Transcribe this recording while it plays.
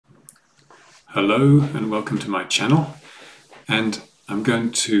Hello and welcome to my channel, and I'm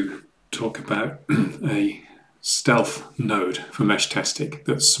going to talk about a stealth node for Meshtastic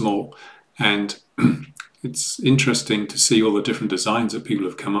that's small, and it's interesting to see all the different designs that people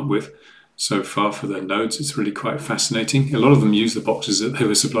have come up with so far for their nodes. It's really quite fascinating. A lot of them use the boxes that they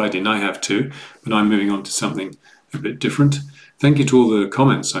were supplied in. I have too, but I'm moving on to something a bit different. Thank you to all the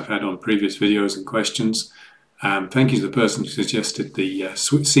comments I've had on previous videos and questions. Thank you to the person who suggested the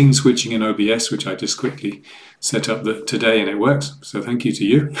scene switching in OBS, which I just quickly set up today and it works. So thank you to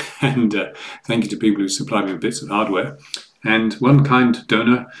you, and thank you to people who supplied me with bits of hardware. And one kind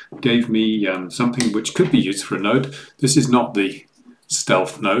donor gave me something which could be used for a node. This is not the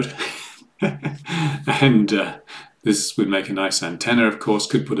stealth node, and this would make a nice antenna, of course,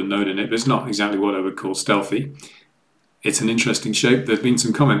 could put a node in it, but it's not exactly what I would call stealthy. It's an interesting shape. There have been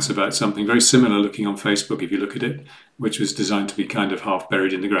some comments about something very similar looking on Facebook, if you look at it, which was designed to be kind of half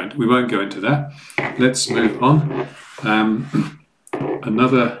buried in the ground. We won't go into that. Let's move on.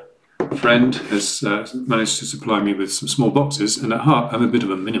 Another friend has managed to supply me with some small boxes, and at heart I'm a bit of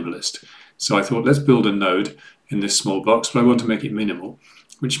a minimalist. So I thought, let's build a node in this small box, but I want to make it minimal,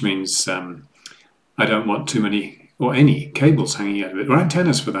 which means I don't want too many or any cables hanging out of it, or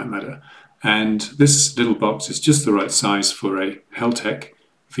antennas for that matter. And this little box is just the right size for a Heltec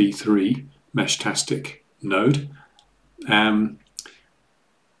V3 Meshtastic node.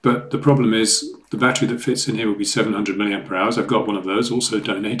 But the problem is the battery that fits in here will be 700 milliampere hours. I've got one of those, also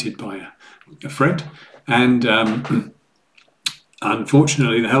donated by a friend. And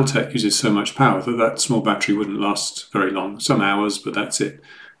unfortunately, the Heltec uses so much power that that small battery wouldn't last very long, some hours, but that's it.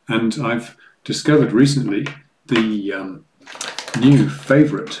 And I've discovered recently the new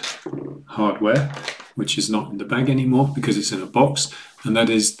favorite hardware, which is not in the bag anymore because it's in a box, and that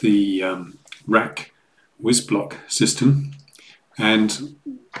is the rack WizBlock system. And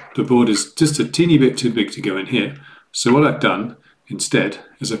the board is just a teeny bit too big to go in here, so what I've done instead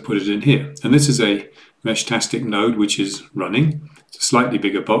is I've put it in here. And this is a Meshtastic node which is running. It's a slightly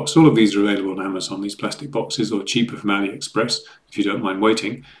bigger box. All of these are available on Amazon, these plastic boxes, or cheaper from AliExpress if you don't mind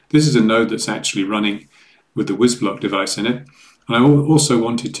waiting. This is a node that's actually running with the WizBlock device in it. And I also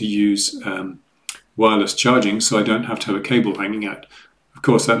wanted to use wireless charging, so I don't have to have a cable hanging out. Of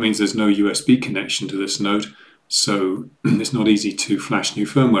course, that means there's no USB connection to this node, so it's not easy to flash new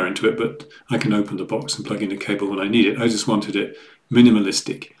firmware into it, but I can open the box and plug in a cable when I need it. I just wanted it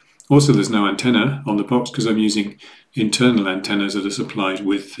minimalistic. Also, there's no antenna on the box because I'm using internal antennas that are supplied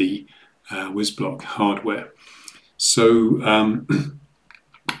with the WizBlock hardware. So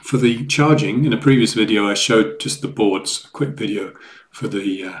for the charging, in a previous video I showed just the boards, a quick video for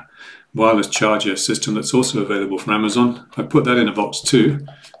the wireless charger system that's also available from Amazon. I put that in a box too,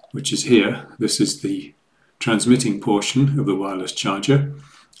 which is here. This is the transmitting portion of the wireless charger,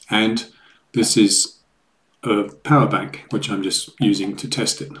 and this is a power bank which I'm just using to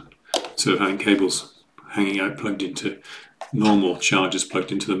test it, instead of having cables hanging out plugged into normal chargers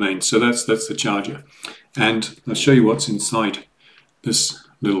plugged into the main. So that's the charger, and I'll show you what's inside this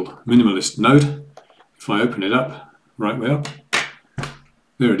little minimalist node. If I open it up, right way up,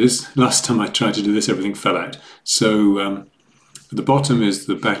 there it is. Last time I tried to do this, everything fell out. So at the bottom is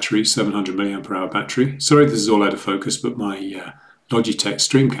the battery, 700 milliampere hour battery. Sorry this is all out of focus, but my Logitech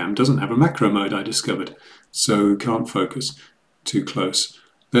StreamCam doesn't have a macro mode, I discovered, so can't focus too close.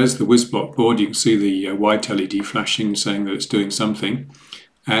 There's the WizBlock board. You can see the white LED flashing saying that it's doing something,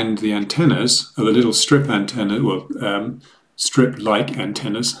 and the antennas are the little strip antenna, well, strip-like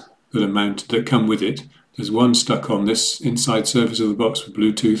antennas that are mounted, that come with it. There's one stuck on this inside surface of the box with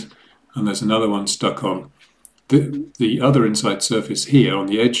Bluetooth, and there's another one stuck on the other inside surface here on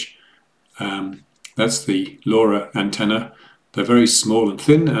the edge. That's the LoRa antenna. They're very small and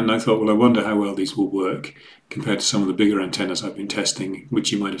thin, and I thought, well, I wonder how well these will work compared to some of the bigger antennas I've been testing,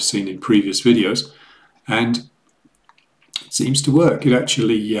 which you might have seen in previous videos. And it seems to work. It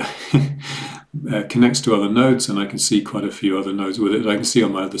actually connects to other nodes, and I can see quite a few other nodes with it. I can see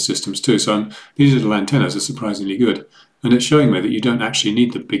on my other systems too. So these little antennas are surprisingly good, and it's showing me that you don't actually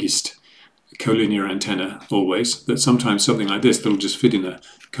need the biggest collinear antenna always. That sometimes something like this that'll just fit in a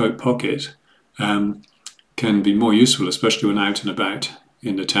coat pocket can be more useful, especially when out and about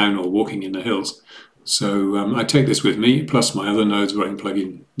in the town or walking in the hills. So I take this with me, plus my other nodes where I can plug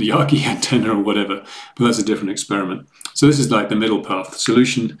in the Yagi antenna or whatever, but that's a different experiment. So this is like the middle path,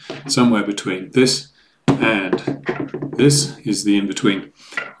 solution somewhere between this and this is the in-between,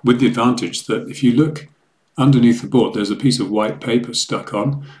 with the advantage that if you look underneath the board there's a piece of white paper stuck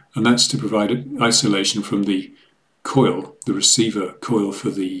on, and that's to provide isolation from the coil, the receiver coil for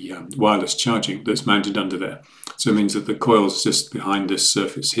the wireless charging that's mounted under there. So it means that the coil is just behind this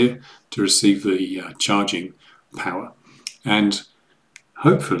surface here to receive the charging power. And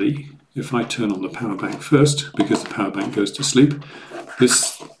hopefully, if I turn on the power bank first, because the power bank goes to sleep,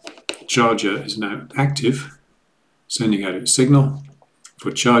 this charger is now active, sending out its signal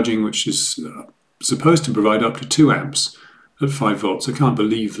for charging, which is supposed to provide up to 2 amps at 5 volts. I can't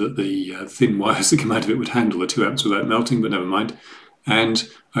believe that the thin wires that come out of it would handle the 2 amps without melting, but never mind. And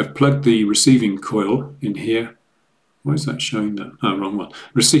I've plugged the receiving coil in here. Why is that showing that? Oh, wrong one.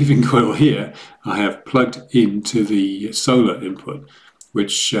 Receiving coil here, I have plugged into the solar input,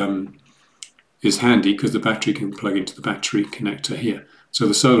 which is handy because the battery can plug into the battery connector here. So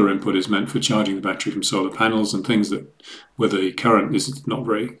the solar input is meant for charging the battery from solar panels and things that where the current is not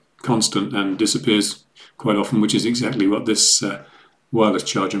very constant and disappears quite often, which is exactly what this wireless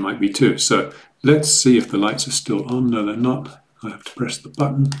charger might be too. So let's see if the lights are still on. No, they're not. I have to press the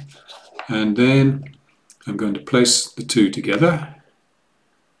button, and then I'm going to place the two together,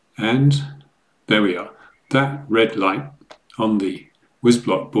 and there we are. That red light on the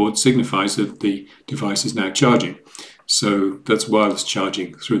WizBlock board signifies that the device is now charging. So that's wireless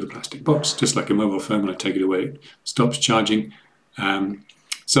charging through the plastic box, just like a mobile phone. When I take it away, it stops charging.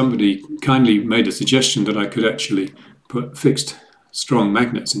 Somebody kindly made a suggestion that I could actually put fixed strong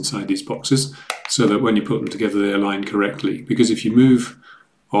magnets inside these boxes so that when you put them together they align correctly, because if you move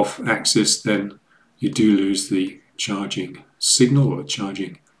off axis then you do lose the charging signal or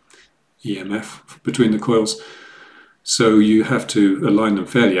charging EMF between the coils. So you have to align them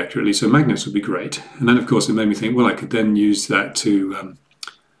fairly accurately, so magnets would be great. And then of course it made me think, well, I could then use that to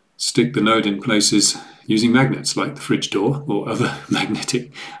stick the node in places using magnets like the fridge door or other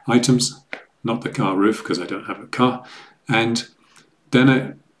magnetic items, not the car roof because I don't have a car. And then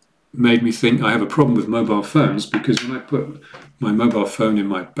it made me think I have a problem with mobile phones, because when I put my mobile phone in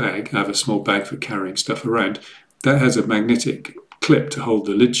my bag, I have a small bag for carrying stuff around, that has a magnetic clip to hold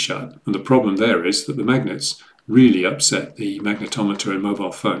the lid shut. And the problem there is that the magnets really upset the magnetometer in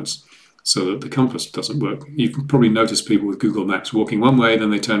mobile phones so that the compass doesn't work. You can probably notice people with Google Maps walking one way, then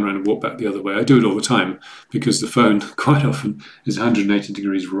they turn around and walk back the other way. I do it all the time because the phone quite often is 180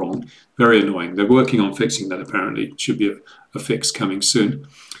 degrees wrong. Very annoying. They're working on fixing that apparently. It should be a fix coming soon.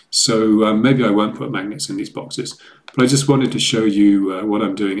 So maybe I won't put magnets in these boxes. But I just wanted to show you what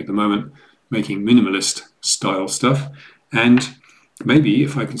I'm doing at the moment, making minimalist style stuff. And maybe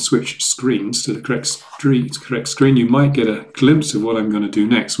if I can switch screens to the correct screen, you might get a glimpse of what I'm going to do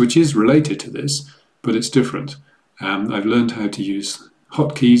next, which is related to this, but it's different. I've learned how to use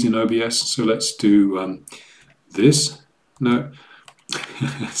hotkeys in OBS, so let's do this. No,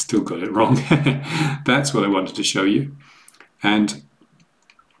 still got it wrong. That's what I wanted to show you. And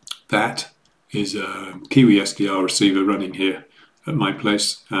that is a Kiwi SDR receiver running here at my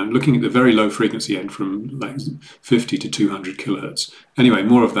place, and looking at the very low frequency end from like 50 to 200 kilohertz. Anyway,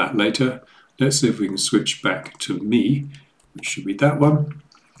 more of that later. Let's see if we can switch back to me, which should be that one.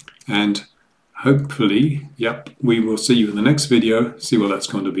 And hopefully, yep, we will see you in the next video, see what that's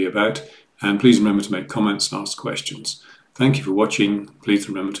going to be about. And please remember to make comments and ask questions. Thank you for watching. Please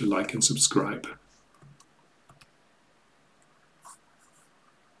remember to like and subscribe.